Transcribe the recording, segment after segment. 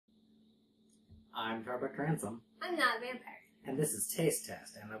I'm Tarbuck Transom. I'm NotAVampyre. And this is Taste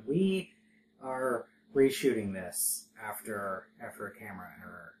Test, and we are reshooting this after a camera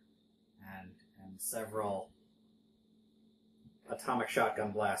error and several atomic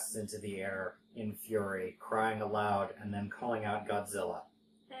shotgun blasts into the air in fury, crying aloud, and then calling out Godzilla.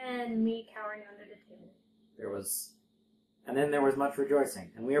 And me cowering under the table. Then there was much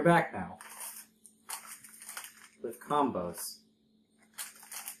rejoicing, and we are back now with combos.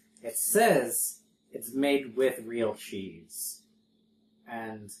 It says it's made with real cheese.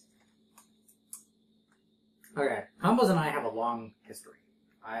 And okay, combos and I have a long history.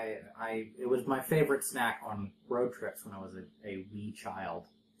 It was my favorite snack on road trips when I was a wee child.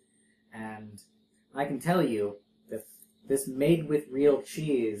 And I can tell you that this made with real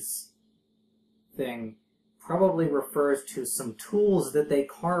cheese thing probably refers to some tools that they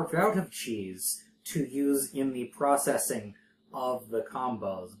carved out of cheese to use in the processing of the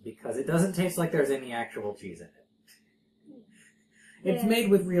combos, because it doesn't taste like there's any actual cheese in it. It's made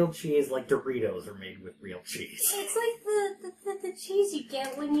with real cheese, like Doritos are made with real cheese. It's like the cheese you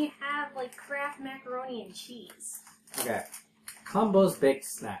get when you have like Kraft macaroni and cheese. Okay. Combos baked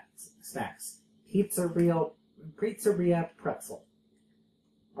snacks. Pizzeria pretzel.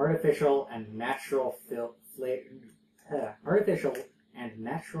 Artificial and natural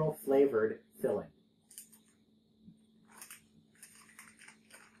flavored filling.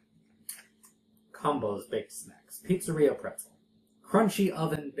 Combos baked snacks. Pizzeria pretzel. Crunchy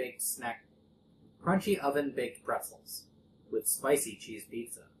oven baked pretzels with spicy cheese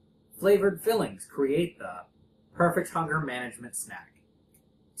pizza. Flavored fillings create the perfect hunger management snack.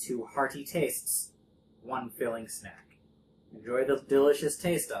 2 hearty tastes, 1 filling snack. Enjoy the delicious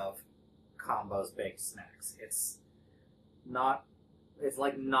taste of Combos baked snacks. It's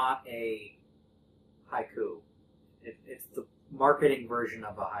like not a haiku. It's the marketing version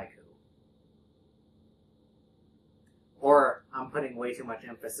of a haiku. Or I'm putting way too much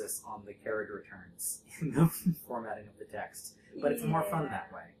emphasis on the carriage returns in the formatting of the text. But it's more fun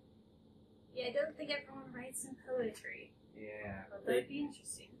that way. Yeah, I don't think everyone writes in poetry. Yeah. But that'd be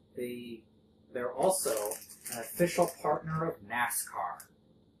interesting. They're also an official partner of NASCAR.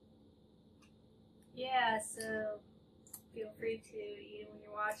 Yeah, so feel free to eat it when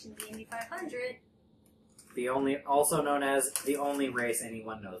you're watching the Indy 500. Also known as the only race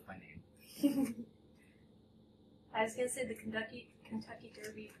anyone knows by name. I was gonna say the Kentucky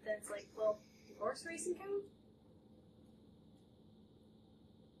Derby, but then it's like, well, the horse racing count?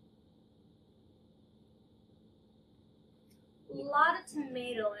 A lot of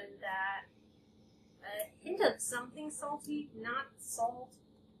tomato in that. A hint of something salty, not salt,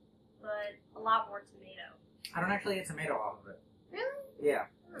 but a lot more tomato. I don't actually get tomato off of it. Really? Yeah.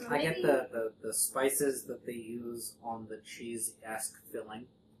 I Maybe. get the spices that they use on the cheese-esque filling.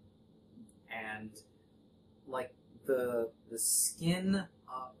 And like the skin,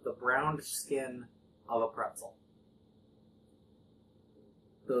 the browned skin of a pretzel.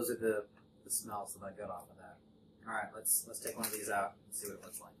 Those are the smells that I got off of that. All right, let's take one of these out and see what it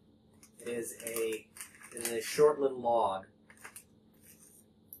looks like. It is a short little log,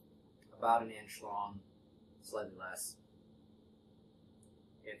 about 1 inch long, slightly less.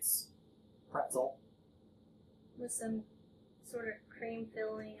 It's pretzel With some sort of cream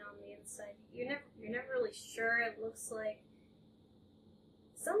filling on the inside. You're never really sure. It looks like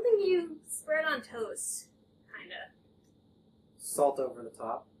something you spread on toast, kinda. salt over the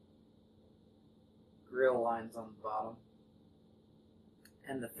top, grill lines on the bottom,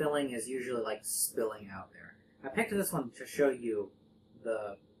 and the filling is usually like spilling out there. I picked this one to show you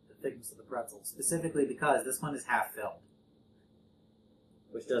the thickness of the pretzel, specifically because this one is half filled,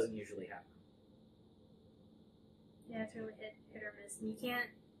 which doesn't usually happen. Yeah, it's really hit or miss. And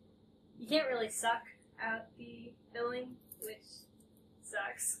you can't really suck out the filling, which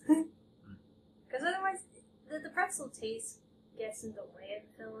sucks. Because otherwise, the pretzel taste gets in the way of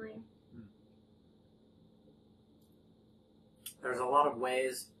the filling. There's a lot of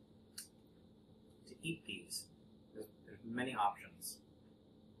ways to eat these. There's many options.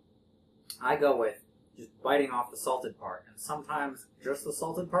 I go with just biting off the salted part, and sometimes just the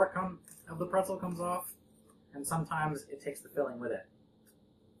salted part of the pretzel comes off, and sometimes it takes the filling with it.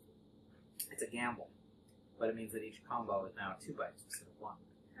 It's a gamble, but it means that each combo is now 2 bites instead of 1.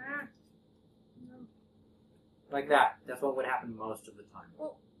 Ah. No. Like that. That's what would happen most of the time.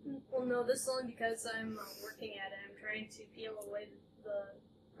 Well, no, this is only because I'm working at it. I'm trying to peel away the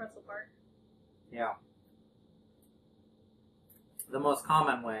pretzel part. Yeah. The most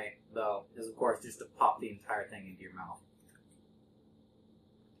common way, though, is of course just to pop the entire thing into your mouth.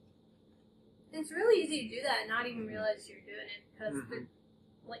 It's really easy to do that and not even realize you're doing it because,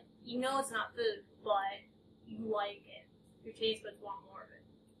 like, you know it's not food, but you like it. Your taste buds want more of it.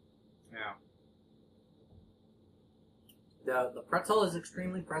 Yeah. The pretzel is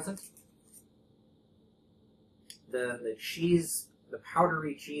extremely present. The cheese, the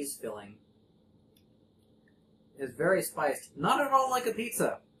powdery cheese filling, is very spiced. Not at all like a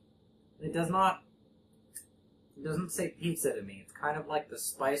pizza. It doesn't say pizza to me. It's kind of like the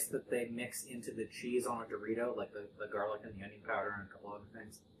spice that they mix into the cheese on a Dorito, like the garlic and the onion powder and a couple other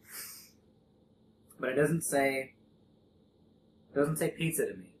things. But it doesn't say pizza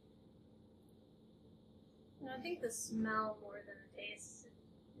to me. No, I think the smell more than the taste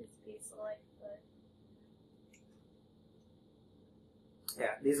is pizza-like, but...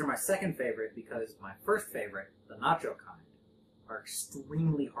 Yeah, these are my second favorite because my first favorite, the nacho kind, are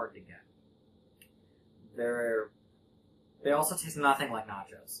extremely hard to get. They also taste nothing like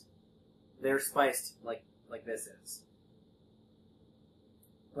nachos. They're spiced like this is,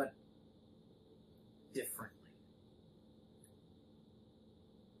 but differently.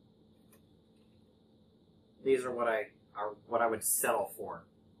 These are what I would settle for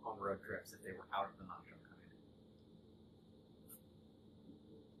on road trips if they were out of the nacho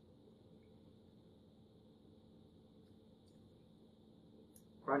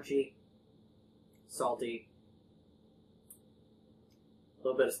kind. Crunchy, salty, a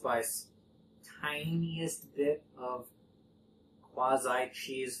little bit of spice, tiniest bit of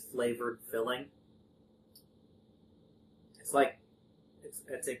quasi-cheese flavored filling. It's like,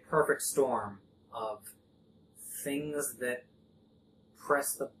 it's a perfect storm of things that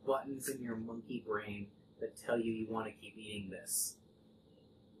press the buttons in your monkey brain that tell you want to keep eating this.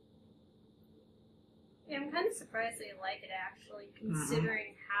 Yeah, I'm kind of surprised that you like it, actually,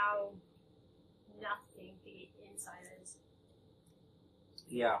 considering how nothing the inside is.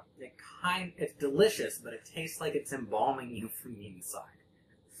 Yeah, it's delicious, but it tastes like it's embalming you from the inside.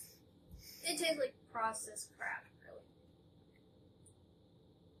 It tastes like processed crap,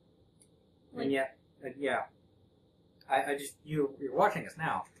 really. And yet, yeah. You're watching us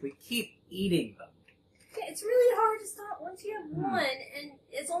now. We keep eating them. Yeah, it's really hard to stop once you have one, and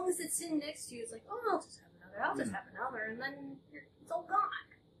as long as it's sitting next to you, it's like, oh, I'll just have another, and then it's all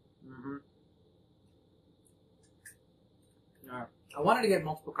gone. I wanted to get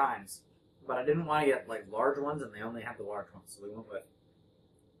multiple kinds, but I didn't want to get like large ones, and they only have the large ones, so we went with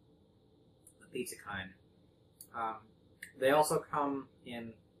the pizza kind. They also come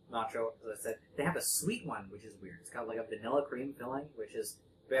in nacho, as I said. They have a sweet one, which is weird. It's got like a vanilla cream filling, which is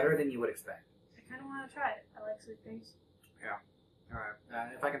better than you would expect. I kind of want to try it. I like sweet things. Yeah. All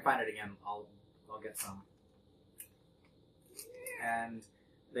right. If I can find it again, I'll get some. And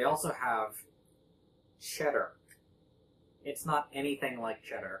they also have cheddar. It's not anything like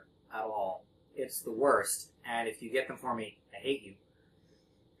cheddar at all. It's the worst. And if you get them for me, I hate you.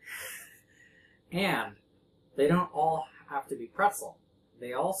 And they don't all have to be pretzel.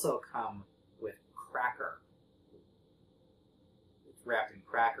 They also come with cracker. It's wrapped in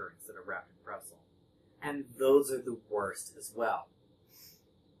cracker instead of wrapped in pretzel. And those are the worst as well.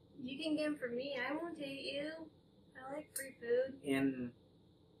 You can get them for me. I won't hate you. I like free food.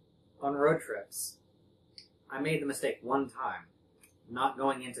 On road trips, I made the mistake one time, not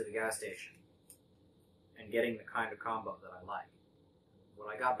going into the gas station and getting the kind of combo that I like.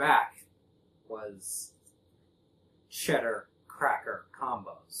 What I got back was cheddar cracker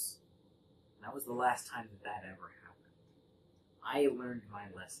combos. And that was the last time that ever happened. I learned my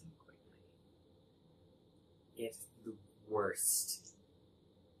lesson quickly. It's the worst.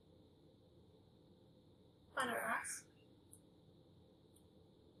 Final thoughts?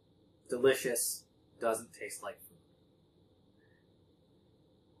 Delicious. Doesn't taste like food.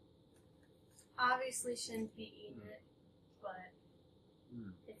 Obviously shouldn't be eating it, but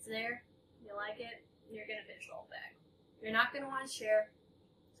it's there, you like it, you're going to finish the whole bag. You're not going to want to share,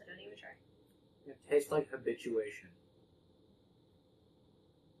 so don't even try. It tastes like habituation.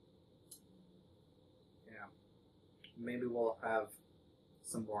 Yeah. Maybe we'll have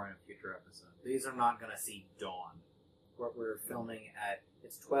some more in a future episode. These are not going to see dawn. We're filming at,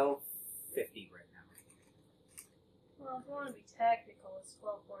 it's 12:50 right now. Well, if you want to be technical, it's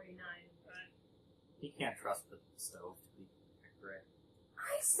 12:49, but... You can't trust the stove to be accurate.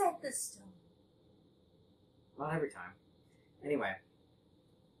 I set the stove. Not every time. Anyway.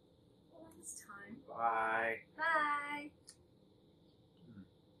 Well, it's time. Bye. Bye.